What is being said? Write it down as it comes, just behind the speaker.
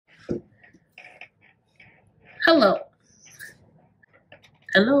Hello.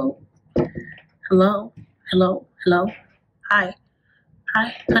 Hello. Hello. Hello. Hello. Hi.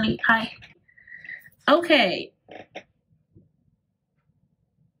 Hi, honey. Hi. Okay.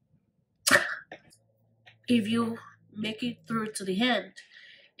 If you make it through to the end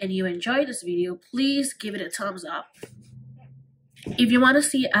and you enjoy this video, please give it a thumbs up. If you want to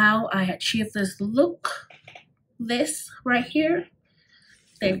see how I achieve this look, this right here,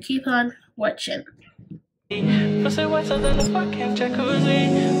 then keep on watching. Pussy wetter than a fucking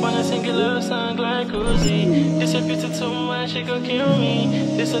jacuzzi. Wanna sing a little song like Uzi. This a beauty too much, she gon' kill me.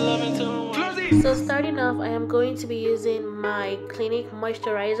 This a loving too much. So starting off, I am going to be using my Clinique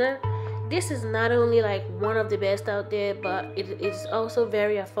moisturizer. This is not only like one of the best out there, but it is also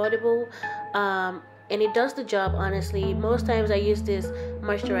very affordable. And it does the job. Honestly, most times I use this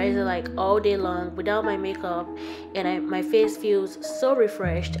moisturizer like all day long without my makeup, and my face feels so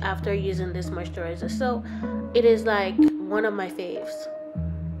refreshed after using this moisturizer. So it is like one of my faves,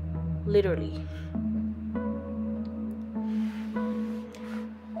 literally.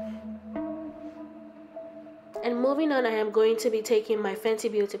 And moving on, I am going to be taking my Fenty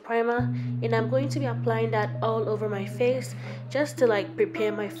Beauty Primer, and I'm going to be applying that all over my face just to like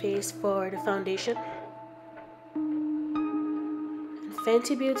prepare my face for the foundation. And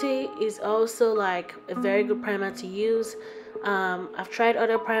Fenty Beauty is also like a very good primer to use. I've tried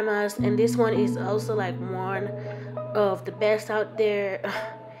other primers, and this one is also like one of the best out there.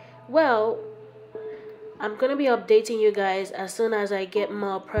 Well, I'm gonna be updating you guys as soon as I get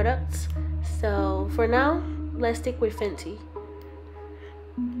more products. So for now, let's stick with Fenty.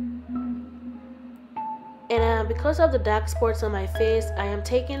 And because of the dark spots on my face, I am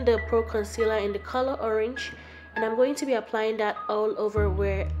taking the Pro Concealer in the color orange, and I'm going to be applying that all over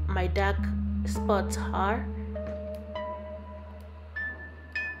where my dark spots are.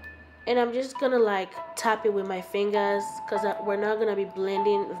 And I'm just gonna like tap it with my fingers, because we're not gonna be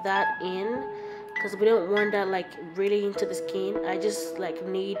blending that in, because we don't want that like really into the skin. I just like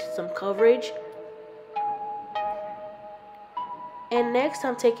need some coverage. And next,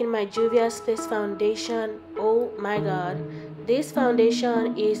 I'm taking my Juvia Face Foundation. Oh my god, this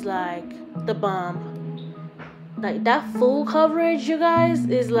foundation is like the bomb. Like that full coverage, you guys,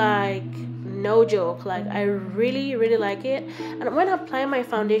 is like no joke. Like I really like it. And when I apply my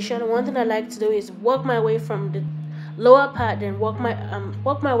foundation, one thing I like to do is work my way from the lower part, then work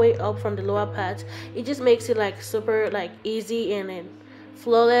my way up from the lower part. It just makes it like super like easy and then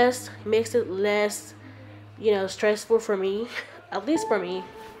flawless. It makes it less, you know, stressful for me. At least for me.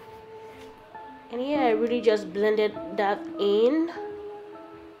 And yeah, I really just blended that in.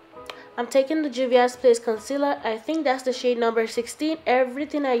 I'm taking the Juvia's Place Concealer. I think that's the shade number 16.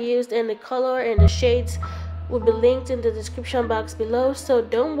 Everything I used and the color and the shades will be linked in the description box below. So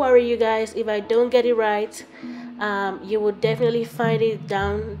don't worry, you guys, if I don't get it right. You will definitely find it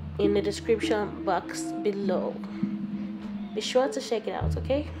down in the description box below. Be sure to check it out,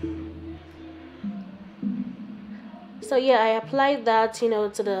 okay? So yeah, I applied that, you know,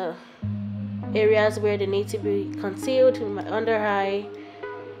 to the areas where they need to be concealed, in my under eye,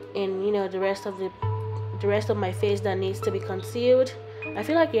 and you know the rest of my face that needs to be concealed. I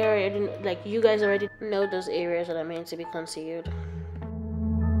feel like you guys already know those areas that are meant to be concealed.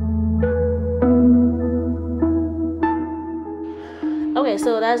 Okay,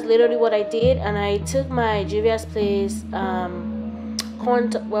 so that's literally what I did, and I took my Juvia's Place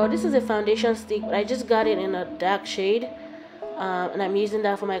contour. Well, this is a foundation stick, but I just got it in a dark shade, and I'm using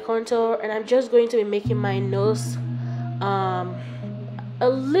that for my contour. And I'm just going to be making my nose a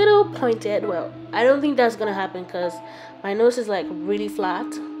little pointed. Well, I don't think that's gonna happen because my nose is like really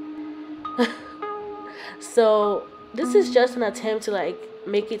flat. So this is just an attempt to like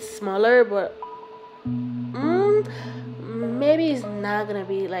make it smaller, but maybe it's not gonna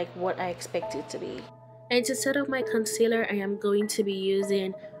be like what I expect it to be. And to set up my concealer, I am going to be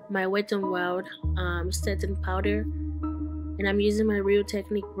using my Wet n Wild setting powder, and I'm using my Real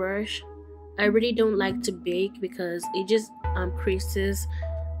Technique brush. I really don't like to bake because it just creases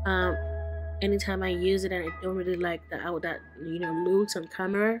anytime I use it, and I don't really like how that, you know, looks on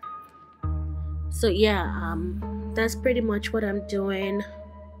camera. So yeah, that's pretty much what I'm doing.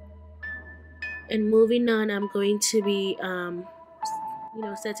 And moving on, I'm going to be you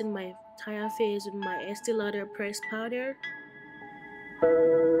know, setting my entire face with my Estee Lauder pressed powder,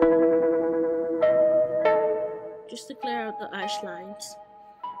 just to clear out the ash lines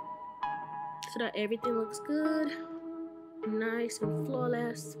so that everything looks good, nice and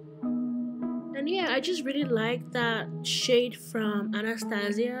flawless. And yeah, I just really like that shade from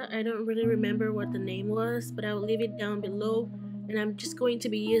Anastasia. I don't really remember what the name was, but I will leave it down below, and I'm just going to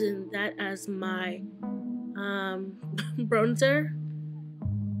be using that as my bronzer.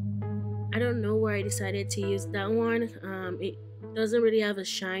 I don't know where I decided to use that one. It doesn't really have a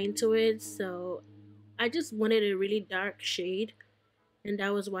shine to it, so I just wanted a really dark shade, and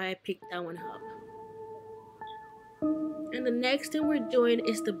that was why I picked that one up. And the next thing we're doing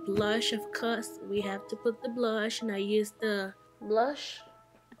is the blush. Of course, we have to put the blush, and I used the blush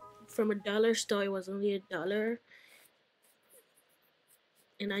from a dollar store. It was only $1,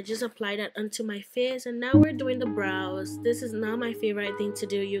 and I just applied that onto my face. And now we're doing the brows. This is not my favorite thing to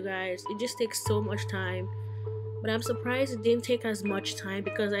do, you guys. It just takes so much time, but I'm surprised it didn't take as much time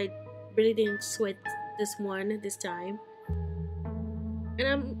because I really didn't sweat this time. And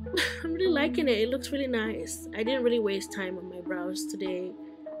I'm really liking it. It looks really nice. I didn't really waste time on my brows today.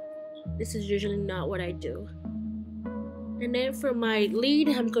 This is usually not what I do. And then for my lid,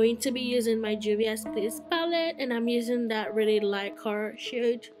 I'm going to be using my Juvia Split palette, and I'm using that really light color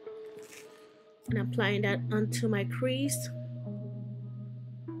shade and applying that onto my crease.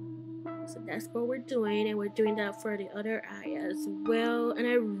 So that's what we're doing, and we're doing that for the other eye as well. And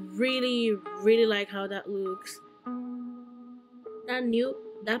I really like how that looks.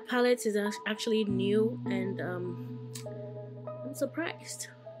 That palette is actually new, and I'm surprised,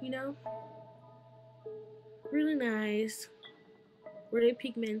 you know. Really nice, really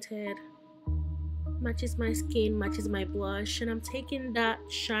pigmented, matches my skin, matches my blush. And I'm taking that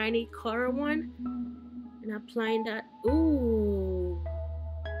shiny color one and applying that. Ooh,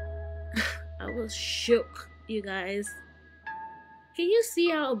 I was shook, you guys. Can you see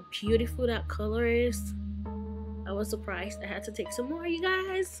how beautiful that color is? I was surprised. I had to take some more, you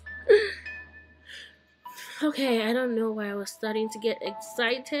guys. Okay, I don't know why I was starting to get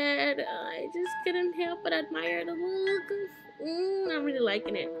excited. I just couldn't help but admire the look. I'm really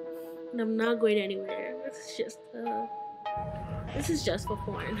liking it, and I'm not going anywhere. This is just for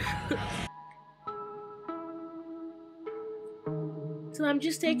fun. So I'm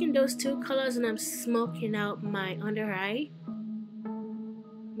just taking those two colors and I'm smoking out my under eye.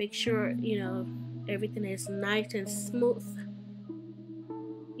 Make sure, you know, everything is nice and smooth.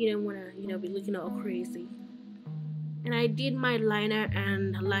 You don't want to, you know, be looking all crazy. And I did my liner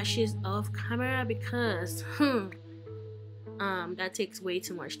and lashes off camera because that takes way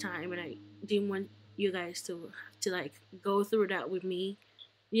too much time, and I didn't want you guys to have to like go through that with me,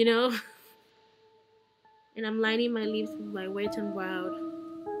 you know. And I'm lining my lips with my Wet n Wild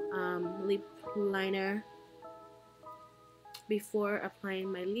lip liner before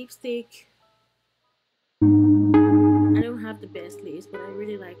applying my lipstick. I don't have the best lips, but I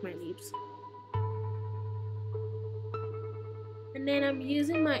really like my lips. And then I'm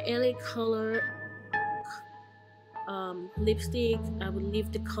using my LA Color lipstick. I will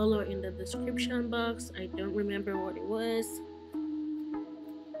leave the color in the description box. I don't remember what it was.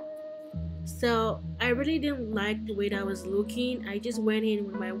 So I really didn't like the way that was looking. I just went in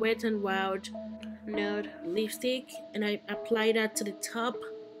with my Wet n Wild nude lipstick and I applied that to the top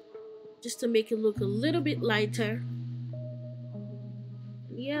just to make it look a little bit lighter.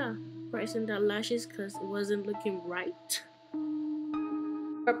 Yeah, pressing the lashes because it wasn't looking right.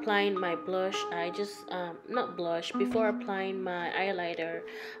 Applying my blush, I just not blush, before applying my highlighter,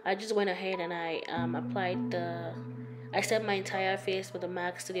 I just went ahead and I set my entire face with a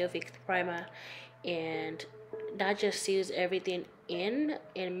MAC Studio Fix primer, and that just seals everything in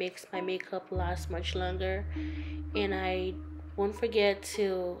and makes my makeup last much longer. And I won't forget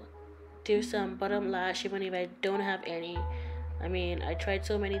to do some bottom lash even if I don't have any. I mean, I tried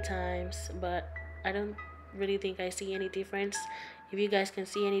so many times, but I don't really think I see any difference. If you guys can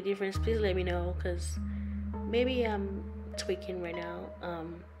see any difference, please let me know, because maybe I'm tweaking right now.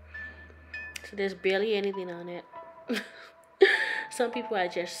 So there's barely anything on it. Some people are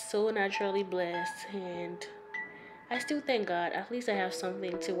just so naturally blessed, and I still thank God. At least I have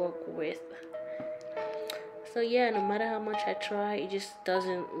something to work with. So yeah, no matter how much I try, it just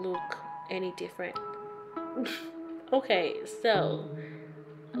doesn't look any different. Okay, so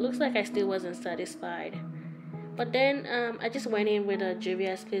it looks like I still wasn't satisfied. But then I just went in with a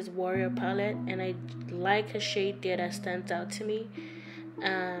Juvia Split Warrior palette, and I like a shade there that stands out to me.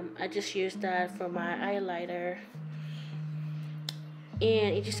 I just used that for my highlighter,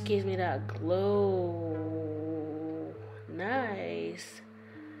 and it just gives me that glow. Nice.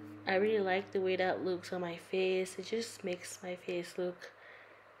 I really like the way that looks on my face. It just makes my face look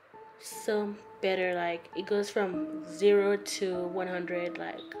so better. Like, it goes from 0 to 100,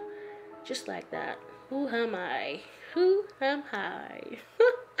 like just like that. Who am I? Who am I?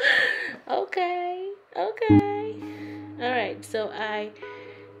 Okay. Alright, so I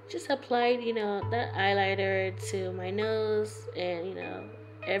just applied, you know, that highlighter to my nose and, you know,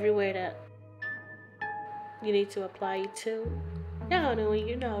 everywhere that you need to apply it to. Y'all know,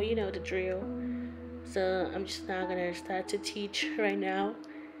 you know the drill. So I'm just not gonna start to teach right now.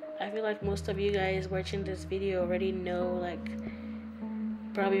 I feel like most of you guys watching this video already know, like,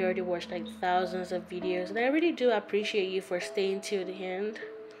 probably already watched like thousands of videos, and I really do appreciate you for staying till the end.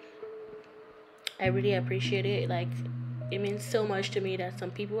 I really appreciate it. Like, it means so much to me that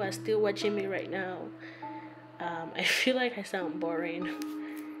some people are still watching me right now. I feel like I sound boring,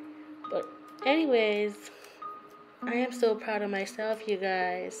 but anyways, I am so proud of myself, you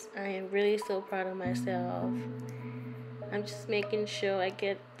guys. I am really so proud of myself. I'm just making sure I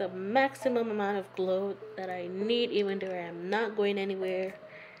get the maximum amount of glow that I need, even though I am not going anywhere.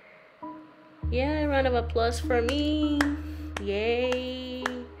 Yeah, a round of applause for me. Yay.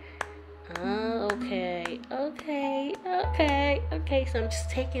 Okay. So I'm just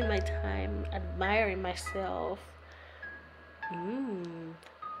taking my time, admiring myself.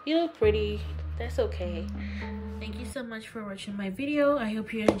 You look pretty. That's okay. Thank you so much for watching my video. I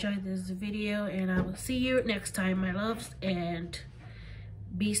hope you enjoyed this video, and I will see you next time, my loves, and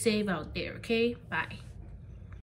be safe out there, okay? Bye.